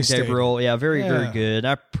that from Beautifully Gabriel. stated. Yeah, very, very Yeah. good.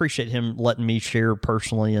 I appreciate him letting me share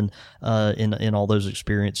personally and in all those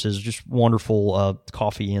experiences. Just wonderful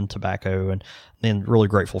coffee and tobacco, and really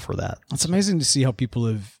grateful for that. It's amazing to see how people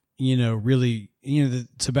have, really, the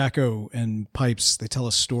tobacco and pipes, they tell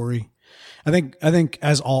a story. I think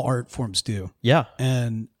as all art forms do. Yeah.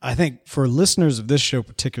 And I think for listeners of this show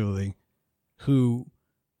particularly, who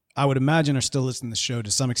I would imagine are still listening to the show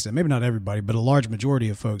to some extent, maybe not everybody, but a large majority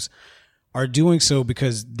of folks are doing so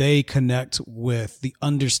because they connect with the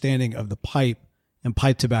understanding of the pipe and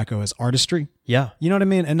pipe tobacco as artistry. Yeah. You know what I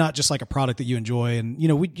mean? And not just like a product that you enjoy. And,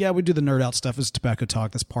 we do the nerd out stuff as tobacco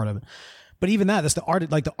talk. That's part of it. But even that's the art,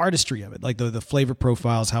 like the artistry of it, like the flavor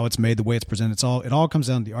profiles, how it's made, the way it's presented. It all comes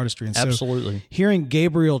down to the artistry. And Absolutely. So hearing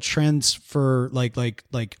Gabriel transform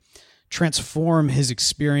his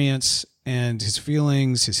experience and his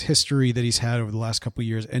feelings, his history that he's had over the last couple of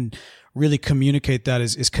years, and really communicate that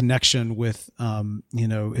as connection with,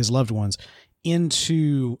 his loved ones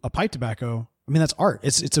into a pipe tobacco. I mean, that's art.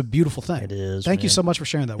 It's a beautiful thing. It is. Thank you man. so much for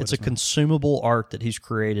sharing that with us. It's a consumable art that he's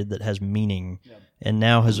created that has meaning and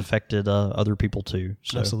now has affected other people too.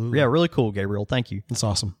 So, Absolutely. Yeah, really cool, Gabriel. Thank you. That's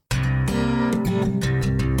awesome.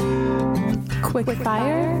 Quick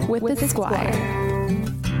Fire with the Squire.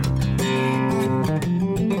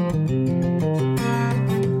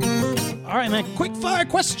 All right, man. Quick fire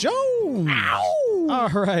question. Ow! All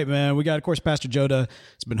right, man. We got, of course, Pastor Joda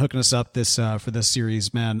has been hooking us up for this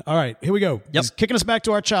series, man. All right, here we go. Yep. He's kicking us back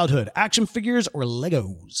to our childhood. Action figures or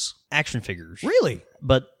Legos? Action figures. Really?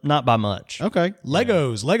 But not by much. Okay.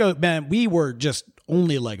 Legos. Lego, man, we were just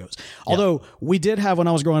only Legos. Although we did have, when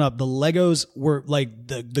I was growing up, the Legos were like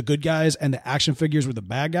the good guys and the action figures were the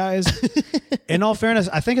bad guys. In all fairness,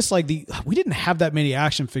 I think it's like we didn't have that many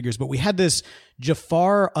action figures, but we had this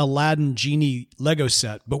Jafar Aladdin genie Lego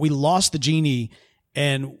set, but we lost the genie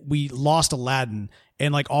and we lost Aladdin.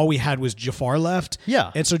 And like all we had was Jafar left.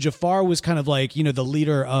 Yeah. And so Jafar was kind of like, the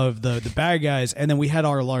leader of the bad guys. And then we had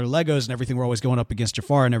our Legos and everything. We're always going up against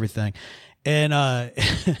Jafar and everything. And,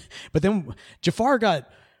 but then Jafar got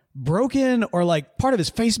broken or like part of his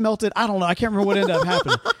face melted. I don't know. I can't remember what ended up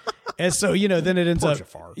happening. And so, then it ends Poor up,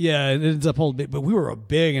 Jafar. yeah, it ends up holding, but we were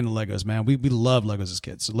big into Legos, man. We loved Legos as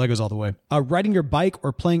kids. So Legos all the way. Riding your bike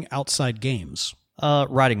or playing outside games?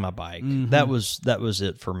 Riding my bike. Mm-hmm. That was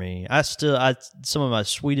it for me. Some of my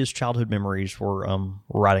sweetest childhood memories were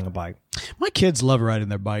riding a bike. My kids love riding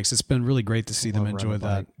their bikes. It's been really great to see them enjoy riding a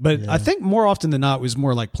that. bike. But I think more often than not, it was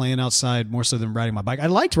more like playing outside more so than riding my bike. I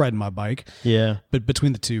liked riding my bike, Yeah. but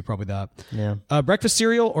between the two, probably that. Yeah. Breakfast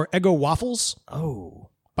cereal or Eggo waffles? Oh.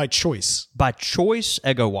 By choice. By choice,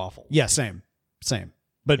 Eggo waffle. Yeah, same.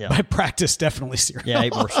 But Yeah. by practice, definitely cereal. Yeah, I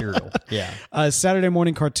ate more cereal. Yeah. Saturday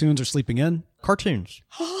morning cartoons or sleeping in? Cartoons.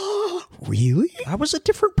 Really? I was a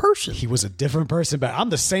different person. He was a different person, but I'm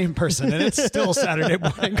the same person, and it's still Saturday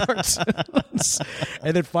morning cartoons.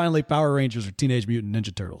 And then finally, Power Rangers or Teenage Mutant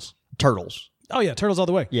Ninja Turtles. Turtles. Oh yeah, Turtles all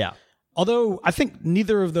the way. Yeah. Although I think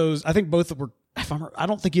neither of those, I think both were, I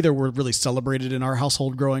don't think either were really celebrated in our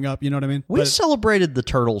household growing up. You know what I mean? We celebrated the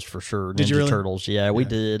Turtles for sure. Did you really? Turtles. Yeah, we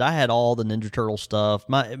did. I had all the Ninja Turtle stuff.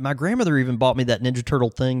 My grandmother even bought me that Ninja Turtle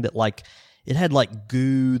thing that like, it had like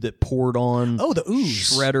goo that poured on. Oh, the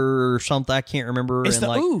ooze. Shredder or something. I can't remember. It's and the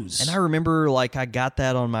like, ooze. And I remember like I got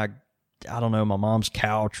that on my, I don't know, my mom's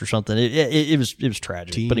couch or something. It was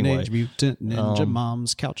tragic. Teenage But anyway, Mutant Ninja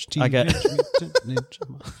Mom's couch. Teenage Mutant Ninja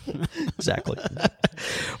Mom. exactly.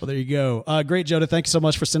 Well, there you go. Great, Joda. Thank you so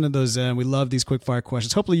much for sending those in. We love these quick fire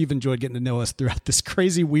questions. Hopefully you've enjoyed getting to know us throughout this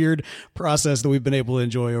crazy, weird process that we've been able to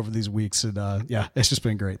enjoy over these weeks. And yeah, it's just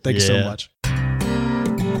been great. Thank you so much.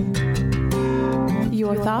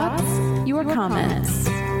 Your thoughts, your comments,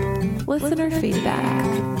 listener feedback.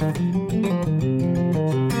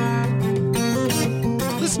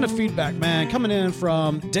 Listener feedback, man, coming in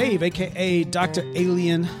from Dave, a.k.a. Dr.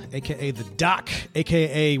 Alien, a.k.a. The Doc,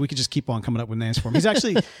 a.k.a. we could just keep on coming up with names for him. He's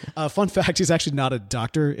actually, fun fact, he's actually not a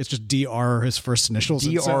doctor. It's just DR, his first initials.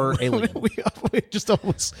 DR Alien. We just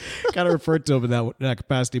almost kind of referred to him in that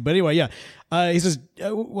capacity. But anyway, yeah. He says,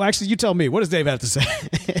 well, actually, you tell me. What does Dave have to say?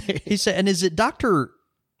 He said, and is it Dr.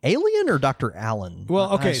 Alien or Dr. Allen?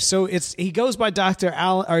 Well, okay, so he goes by Dr.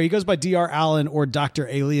 Allen, or he goes by Dr. Allen or Dr.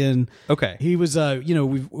 Alien. Okay. He was,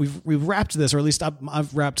 we've wrapped this, or at least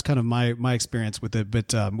I've wrapped kind of my experience with it.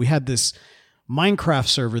 But we had this Minecraft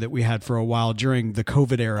server that we had for a while during the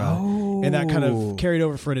COVID era, and that kind of carried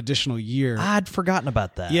over for an additional year. I'd forgotten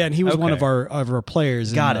about that. Yeah, and he was one of our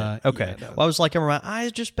players. Got and, it. Okay. Yeah, no. Well, I was like, are my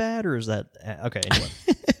eyes just bad, or is that okay? Anyway.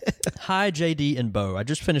 Hi, JD and Bo. I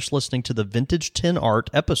just finished listening to the Vintage Tin Art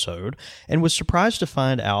episode and was surprised to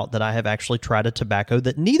find out that I have actually tried a tobacco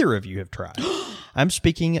that neither of you have tried. I'm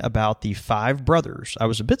speaking about the Five Brothers. I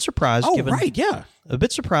was a bit surprised. A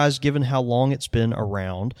bit surprised given how long it's been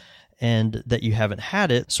around and that you haven't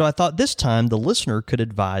had it, so I thought this time the listener could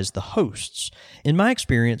advise the hosts. In my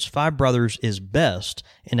experience, Five Brothers is best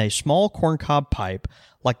in a small corncob pipe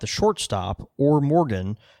like the Shortstop or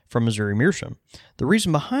Morgan from Missouri Meerschaum. The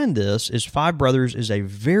reason behind this is Five Brothers is a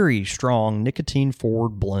very strong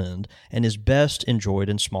nicotine-forward blend and is best enjoyed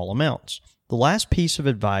in small amounts. The last piece of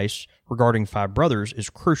advice regarding Five Brothers is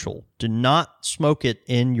crucial. Do not smoke it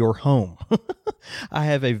in your home. I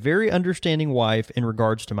have a very understanding wife in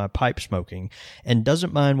regards to my pipe smoking and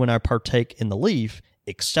doesn't mind when I partake in the leaf,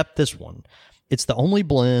 except this one. It's the only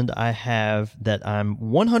blend I have that I'm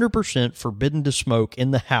 100% forbidden to smoke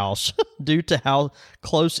in the house due to how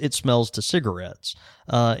close it smells to cigarettes.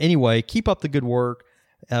 Anyway, keep up the good work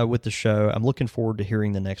with the show. I'm looking forward to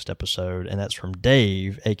hearing the next episode, and that's from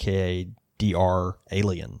Dave, a.k.a. DR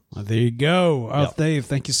Alien. Well, there you go. Oh, Dave,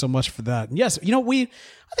 thank you so much for that. And yes, I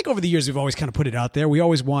think over the years we've always kind of put it out there. We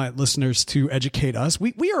always want listeners to educate us.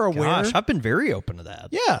 We are aware. Gosh, I've been very open to that.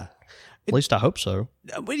 Yeah. At least I hope so.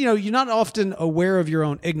 But, you're not often aware of your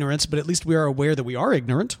own ignorance, but at least we are aware that we are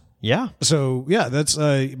ignorant. Yeah. So, yeah, that's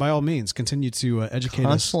by all means, continue to educate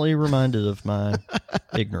Constantly reminded of my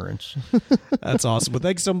ignorance. That's awesome. But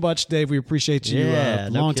thanks so much, Dave. We appreciate you.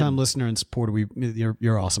 Long-time listener and supporter.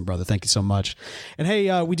 You're awesome, brother. Thank you so much. And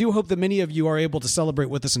hey, we do hope that many of you are able to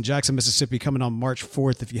celebrate with us in Jackson, Mississippi, coming on March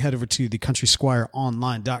 4th. If you head over to the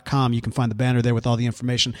CountrySquireOnline.com, you can find the banner there with all the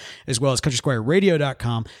information, as well as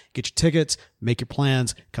CountrySquireRadio.com. Get your tickets, make your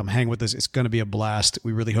plans, come hang with us. It's going to be a blast.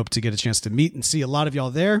 We really hope to get a chance to meet and see a lot of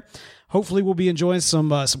y'all there. Hopefully we'll be enjoying some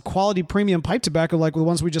quality premium pipe tobacco like the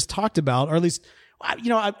ones we just talked about, or at least, I'm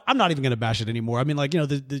not even going to bash it anymore. I mean,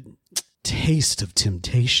 the Taste of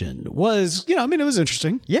Temptation was, it was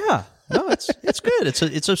interesting. Yeah. No, it's good.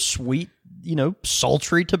 It's a sweet,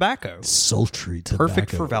 sultry tobacco. Sultry tobacco.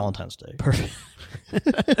 Perfect for Valentine's Day. Perfect.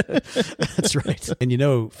 That's right.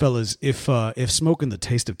 And fellas, if smoking the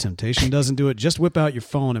Taste of Temptation doesn't do it, just whip out your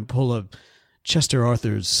phone and pull up Chester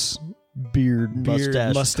Arthur's beard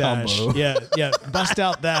mustache. Combo. Yeah. Bust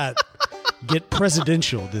out that. Get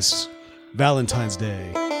presidential this Valentine's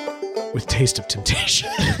Day with Taste of Temptation.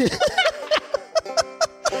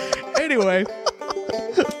 Anyway.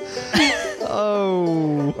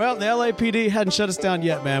 Oh. Well, the LAPD hadn't shut us down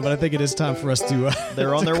yet, man, but I think it is time for us to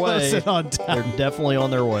they're on their way. On They're definitely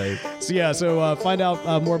on their way. So find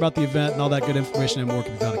out more about the event and all that good information and more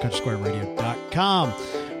can be found at CountrySquireRadio.com.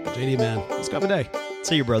 JD, man, let's go have a day.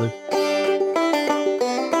 See you, brother.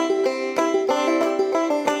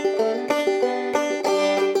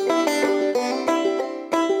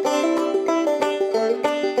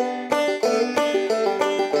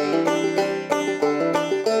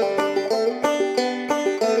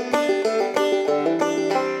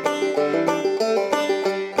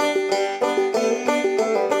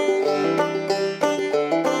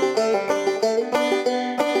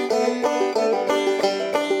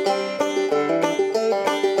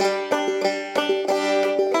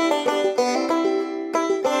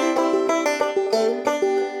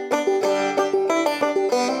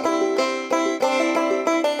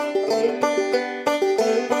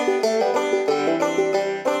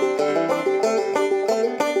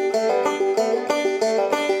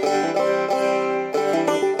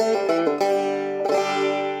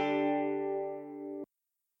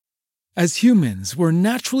 As humans, we're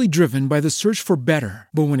naturally driven by the search for better.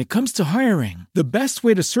 But when it comes to hiring, the best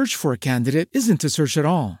way to search for a candidate isn't to search at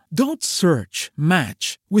all. Don't search,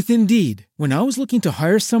 match with Indeed. When I was looking to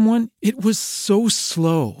hire someone, it was so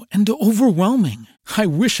slow and overwhelming. I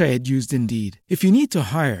wish I had used Indeed. If you need to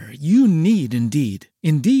hire, you need Indeed.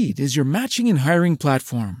 Indeed is your matching and hiring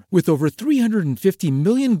platform with over 350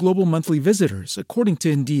 million global monthly visitors, according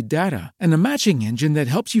to Indeed data, and a matching engine that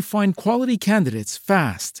helps you find quality candidates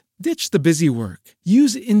fast. Ditch the busy work.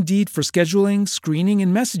 Use Indeed for scheduling, screening,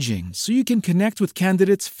 and messaging so you can connect with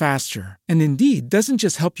candidates faster. And Indeed doesn't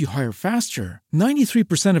just help you hire faster.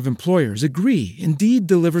 93% of employers agree Indeed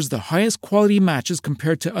delivers the highest quality matches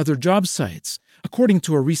compared to other job sites, according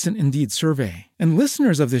to a recent Indeed survey. And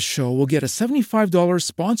listeners of this show will get a $75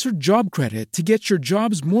 sponsored job credit to get your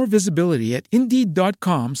jobs more visibility at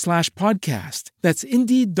Indeed.com/podcast. That's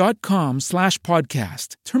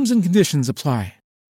Indeed.com/podcast. Terms and conditions apply.